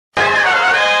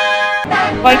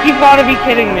Like, you've gotta be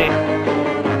kidding me.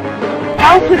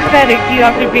 How pathetic do you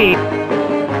have to be?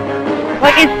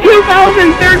 Like, it's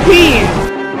 2013!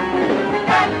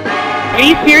 Are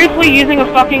you seriously using a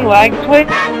fucking lag switch?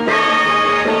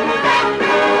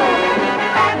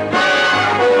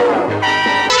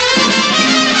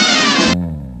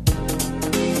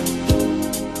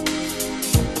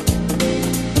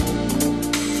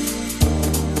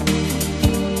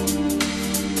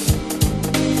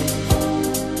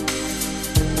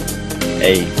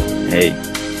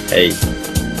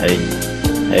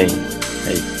 Hey,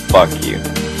 fuck you,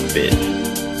 bitch.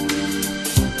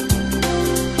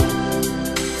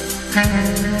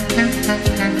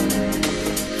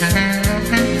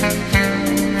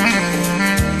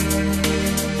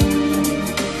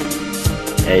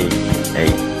 Hey,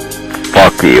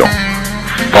 fuck you.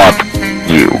 Fuck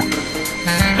you.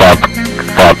 Fuck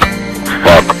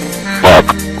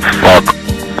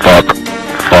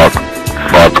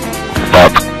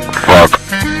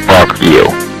you.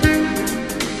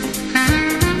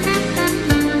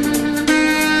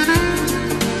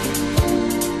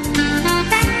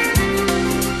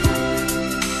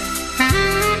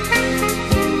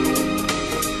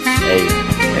 Hey,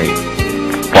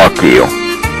 fuck you.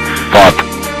 Fuck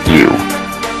you.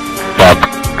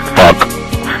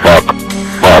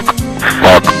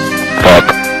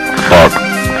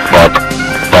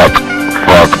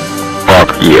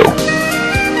 Fuck you.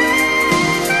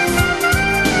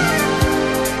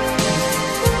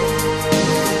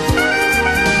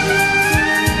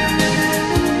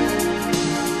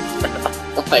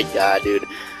 Oh my god, dude.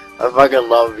 I fucking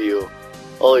love you.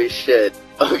 Holy shit.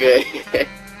 Okay.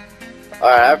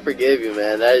 Alright, I forgive you,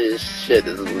 man. That is shit.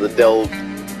 This is the dope.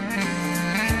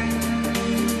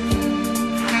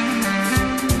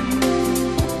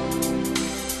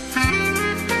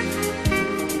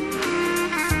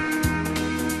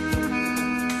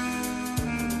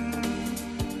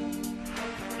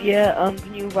 Yeah,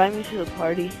 can you invite me to the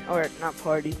party? Or, not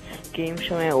party, game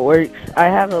showing at work. I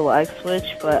have a lag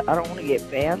switch, but I don't want to get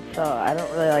banned, so I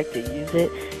don't really like to use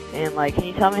it. And, like, can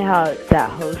you tell me how that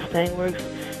host thing works?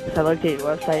 Because I looked at your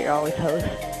website, you're always host.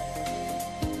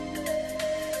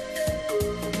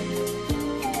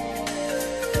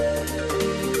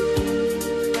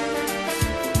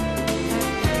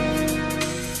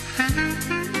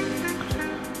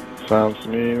 Sounds to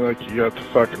me like you got the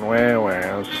fucking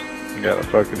wah-wahs. You gotta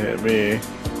fucking hit me.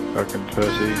 Fucking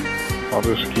pussy. I'll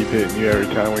just keep hitting you every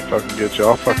time we fucking get you.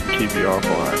 I'll fucking keep you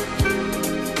offline.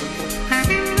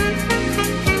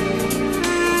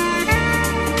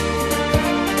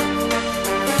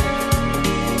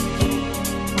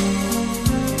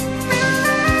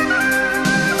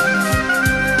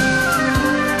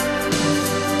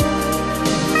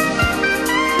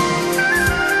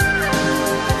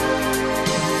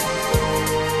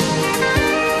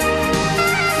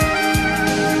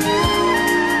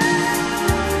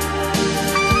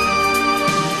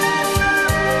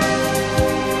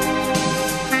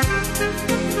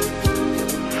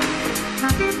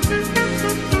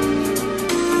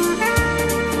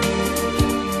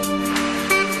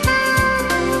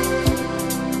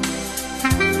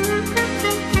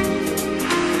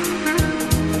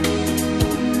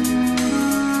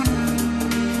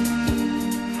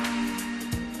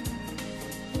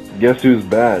 Guess who's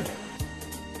bad?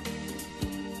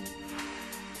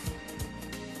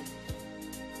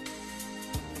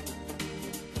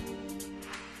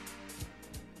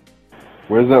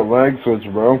 Where's that lag switch,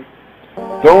 bro?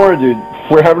 Don't worry, dude.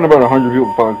 We're having about 100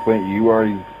 people fucking playing. You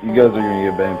guys are gonna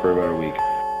get banned for about a week.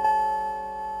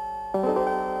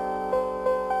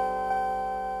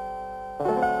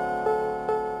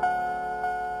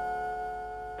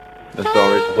 That's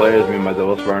all race players. Me and my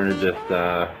double partner just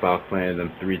Falcon playing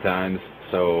them 3 times.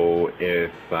 So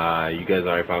if you guys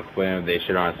already Falcon playing, they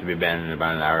should honestly be banned in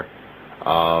about an hour.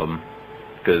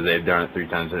 Because they've done it 3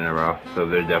 times in a row. So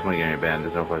they're definitely getting banned.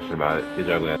 There's no question about it. Good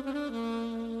job, guys.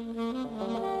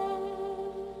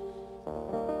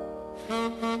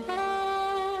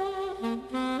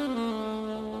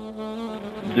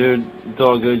 Dude, it's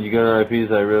all good. You got our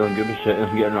IPs. I really don't give a shit.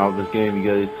 I'm getting off this game.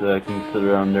 You guys can sit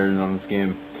around nerding on this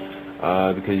game.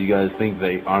 Because you guys think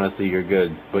that honestly you're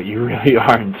good, but you really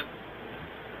aren't.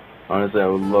 Honestly, I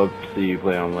would love to see you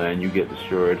play on LAN. You get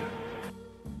destroyed.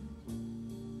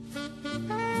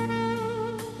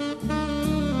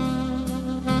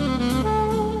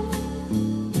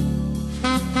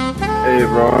 Hey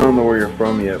bro, I don't know where you're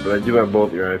from yet, but I do have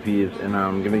both your IPs, and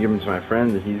I'm gonna give them to my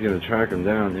friend, and he's gonna track them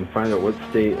down and find out what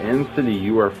state and city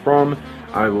you are from.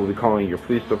 I will be calling your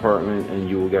police department, and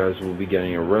you guys will be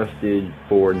getting arrested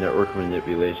for network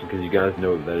manipulation, because you guys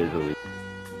know that is illegal.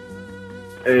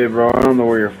 Hey bro, I don't know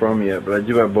where you're from yet, but I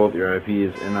do have both your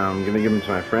IPs, and I'm gonna give them to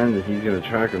my friend, and he's gonna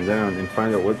track them down and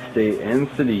find out what state and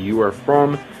city you are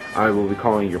from. I will be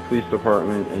calling your police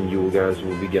department, and you guys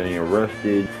will be getting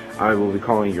arrested. I will be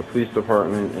calling your police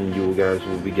department, and you guys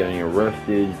will be getting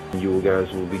arrested. You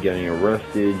guys will be getting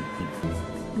arrested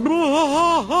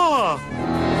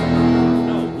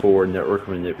for network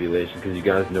manipulation, because you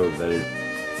guys know that it.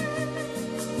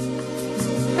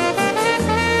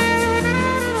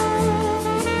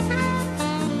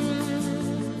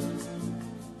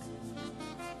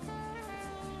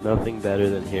 Nothing better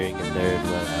than hearing a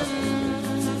nerd let out anger.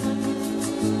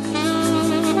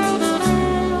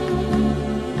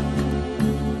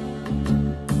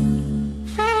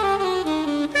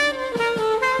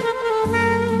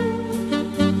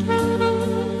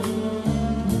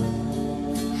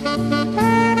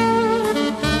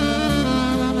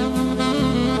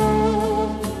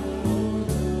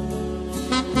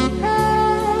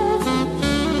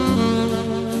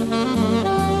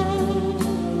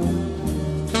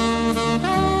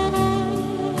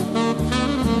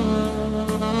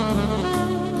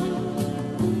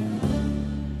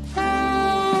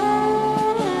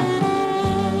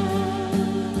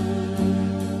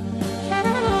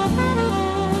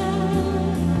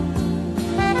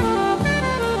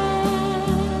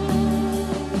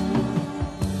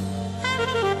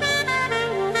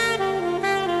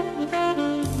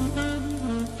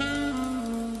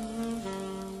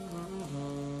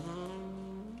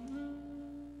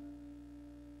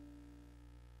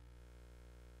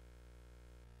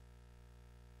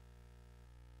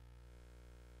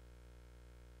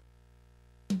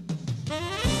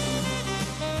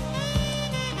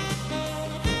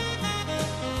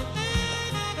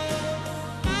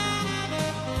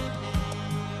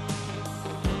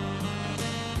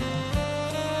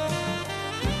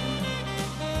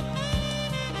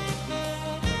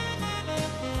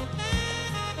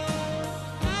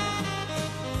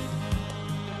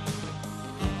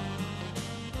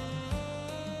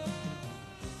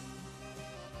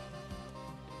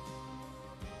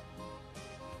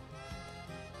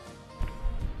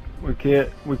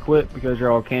 We quit because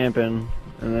you're all camping,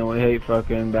 and then we hate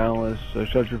fucking Boundless, so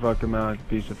shut your fucking mouth,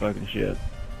 you piece of fucking shit.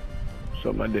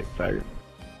 Suck my dick, faggot.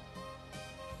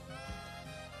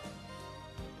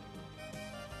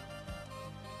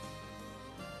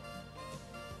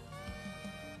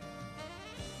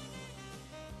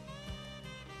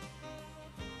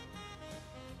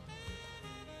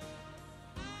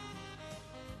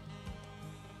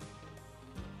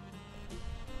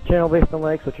 Channel based on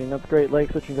lag switching. That's great.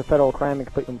 Lag switching is a federal crime and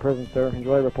complete in prison, sir.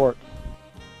 Enjoy reports.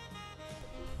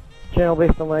 Channel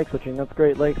based on lag switching. That's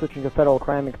great. Lag switching is a federal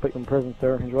crime and complete in prison,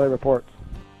 sir. Enjoy reports.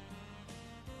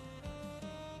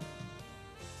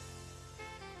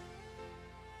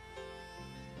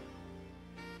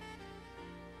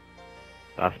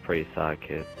 That's pretty sad,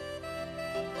 kid.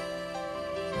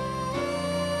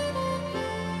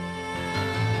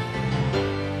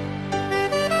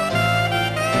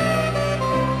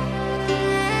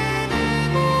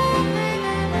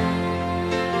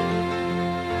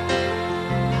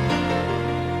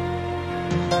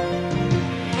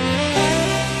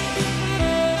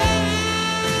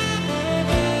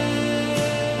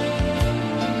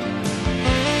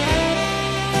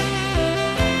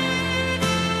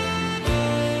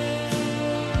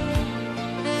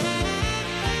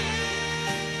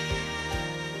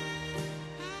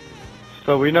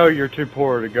 So we know you're too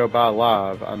poor to go buy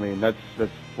live. I mean, that's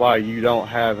why you don't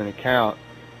have an account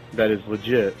that is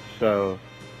legit. So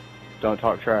don't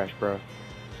talk trash, bro.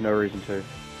 There's no reason to.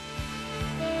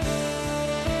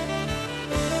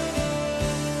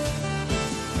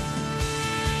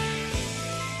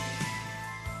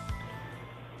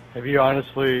 Have you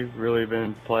honestly really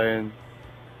been playing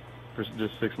for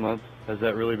just 6 months? Has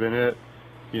that really been it?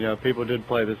 You know, people did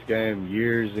play this game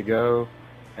years ago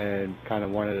and kind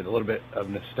of wanted a little bit of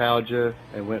nostalgia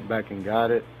and went back and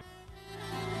got it.